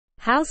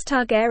House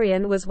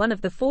Targaryen was one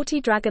of the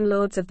 40 dragon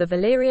lords of the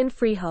Valyrian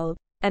Freehold,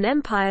 an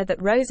empire that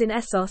rose in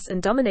Essos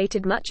and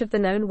dominated much of the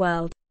known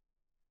world.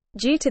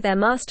 Due to their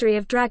mastery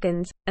of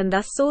dragons, and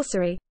thus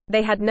sorcery,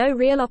 they had no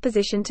real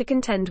opposition to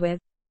contend with.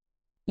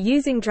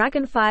 Using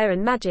dragon fire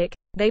and magic,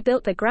 they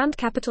built the grand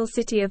capital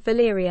city of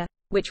Valyria,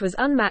 which was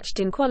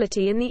unmatched in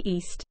quality in the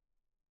east.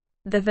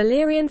 The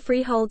Valyrian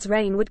Freehold's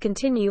reign would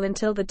continue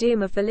until the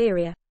doom of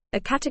Valyria, a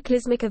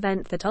cataclysmic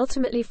event that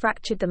ultimately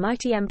fractured the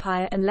mighty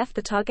empire and left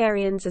the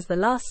Targaryens as the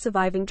last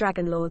surviving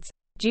dragonlords,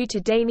 due to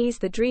Daenerys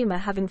the Dreamer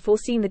having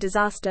foreseen the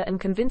disaster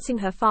and convincing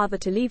her father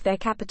to leave their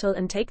capital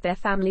and take their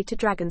family to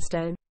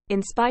Dragonstone,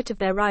 in spite of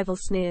their rival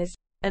sneers.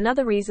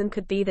 Another reason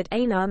could be that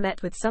Aenar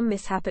met with some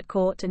mishap at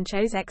court and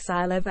chose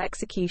exile over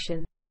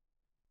execution.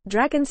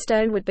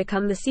 Dragonstone would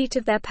become the seat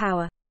of their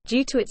power,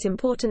 due to its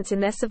importance in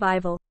their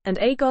survival, and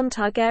Aegon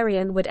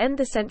Targaryen would end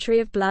the century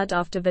of blood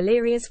after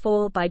Valyria's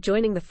fall by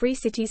joining the Free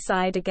City's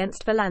side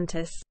against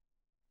Volantis.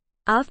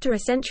 After a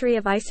century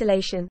of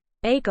isolation,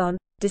 Aegon,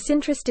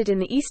 disinterested in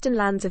the eastern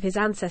lands of his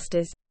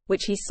ancestors,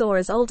 which he saw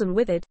as old and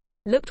withered,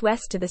 looked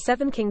west to the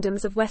seven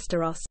kingdoms of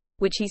Westeros,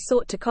 which he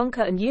sought to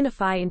conquer and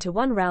unify into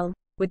one realm,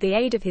 with the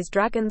aid of his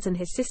dragons and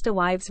his sister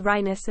wives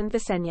Rhaenys and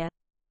Visenya.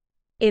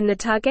 In the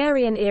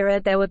Targaryen era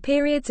there were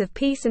periods of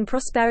peace and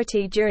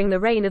prosperity during the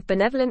reign of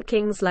benevolent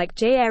kings like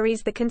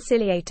Jaehaerys the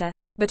Conciliator,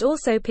 but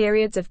also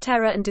periods of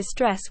terror and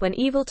distress when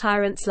evil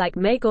tyrants like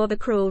Maegor the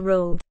Cruel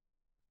ruled.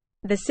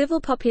 The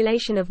civil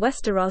population of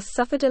Westeros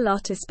suffered a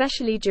lot,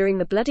 especially during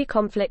the bloody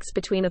conflicts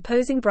between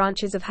opposing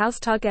branches of House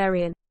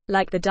Targaryen,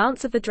 like the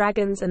Dance of the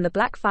Dragons and the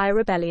Blackfire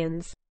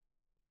rebellions.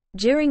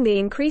 During the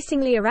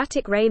increasingly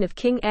erratic reign of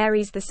King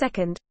Aerys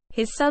II,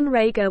 his son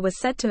Rhaegar was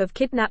said to have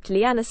kidnapped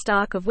Lyanna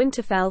Stark of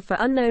Winterfell for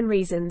unknown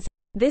reasons.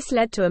 This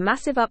led to a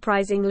massive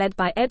uprising led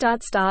by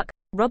Eddard Stark,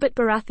 Robert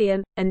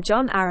Baratheon, and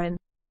Jon Arryn.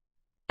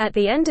 At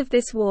the end of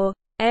this war,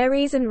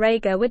 Aerys and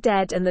Rhaegar were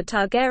dead and the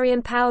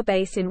Targaryen power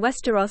base in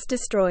Westeros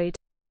destroyed.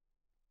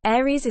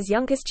 Aerys'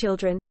 youngest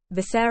children,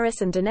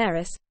 Viserys and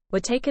Daenerys, were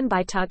taken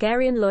by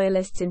Targaryen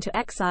loyalists into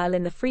exile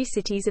in the Free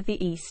Cities of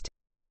the East.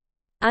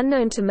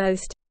 Unknown to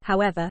most,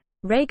 however,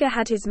 Rhaegar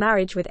had his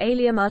marriage with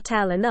Aelia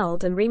Martell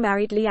annulled and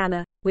remarried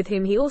Lyanna, with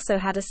whom he also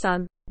had a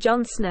son,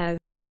 Jon Snow.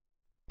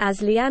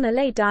 As Lyanna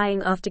lay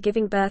dying after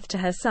giving birth to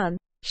her son,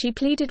 she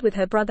pleaded with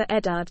her brother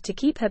Eddard to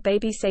keep her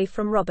baby safe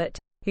from Robert,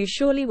 who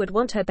surely would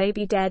want her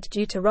baby dead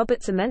due to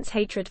Robert's immense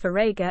hatred for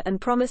Rhaegar and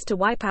promised to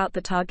wipe out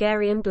the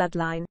Targaryen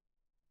bloodline.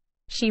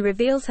 She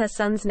reveals her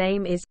son's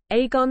name is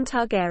Aegon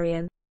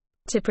Targaryen.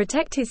 To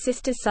protect his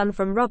sister's son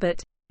from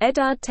Robert,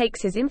 Eddard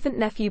takes his infant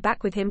nephew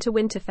back with him to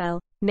Winterfell,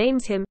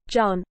 names him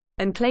Jon,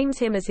 and claims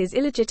him as his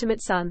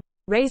illegitimate son,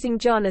 raising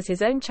Jon as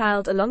his own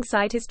child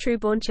alongside his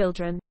trueborn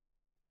children.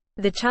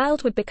 The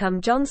child would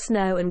become Jon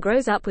Snow and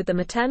grows up with the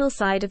maternal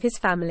side of his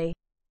family.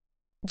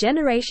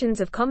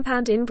 Generations of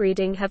compound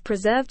inbreeding have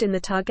preserved in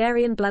the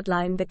Targaryen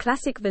bloodline the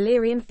classic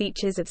Valyrian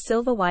features of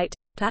silver white,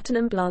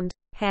 platinum blonde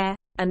hair,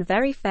 and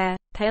very fair,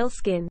 pale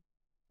skin.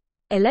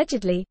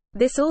 Allegedly,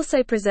 this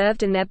also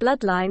preserved in their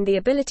bloodline the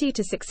ability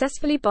to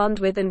successfully bond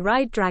with and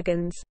ride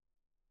dragons.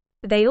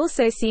 They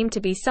also seem to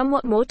be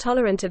somewhat more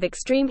tolerant of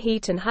extreme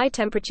heat and high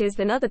temperatures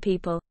than other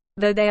people,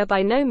 though they are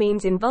by no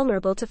means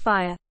invulnerable to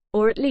fire,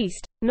 or at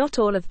least, not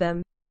all of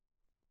them.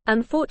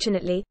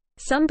 Unfortunately,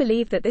 some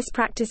believe that this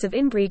practice of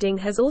inbreeding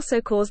has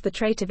also caused the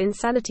trait of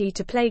insanity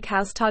to plague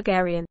House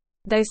Targaryen.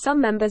 Though some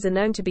members are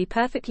known to be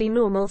perfectly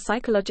normal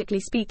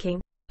psychologically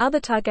speaking, other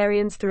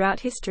Targaryens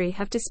throughout history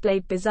have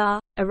displayed bizarre,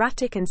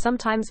 erratic and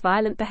sometimes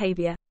violent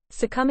behavior,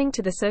 succumbing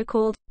to the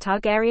so-called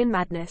Targaryen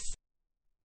madness.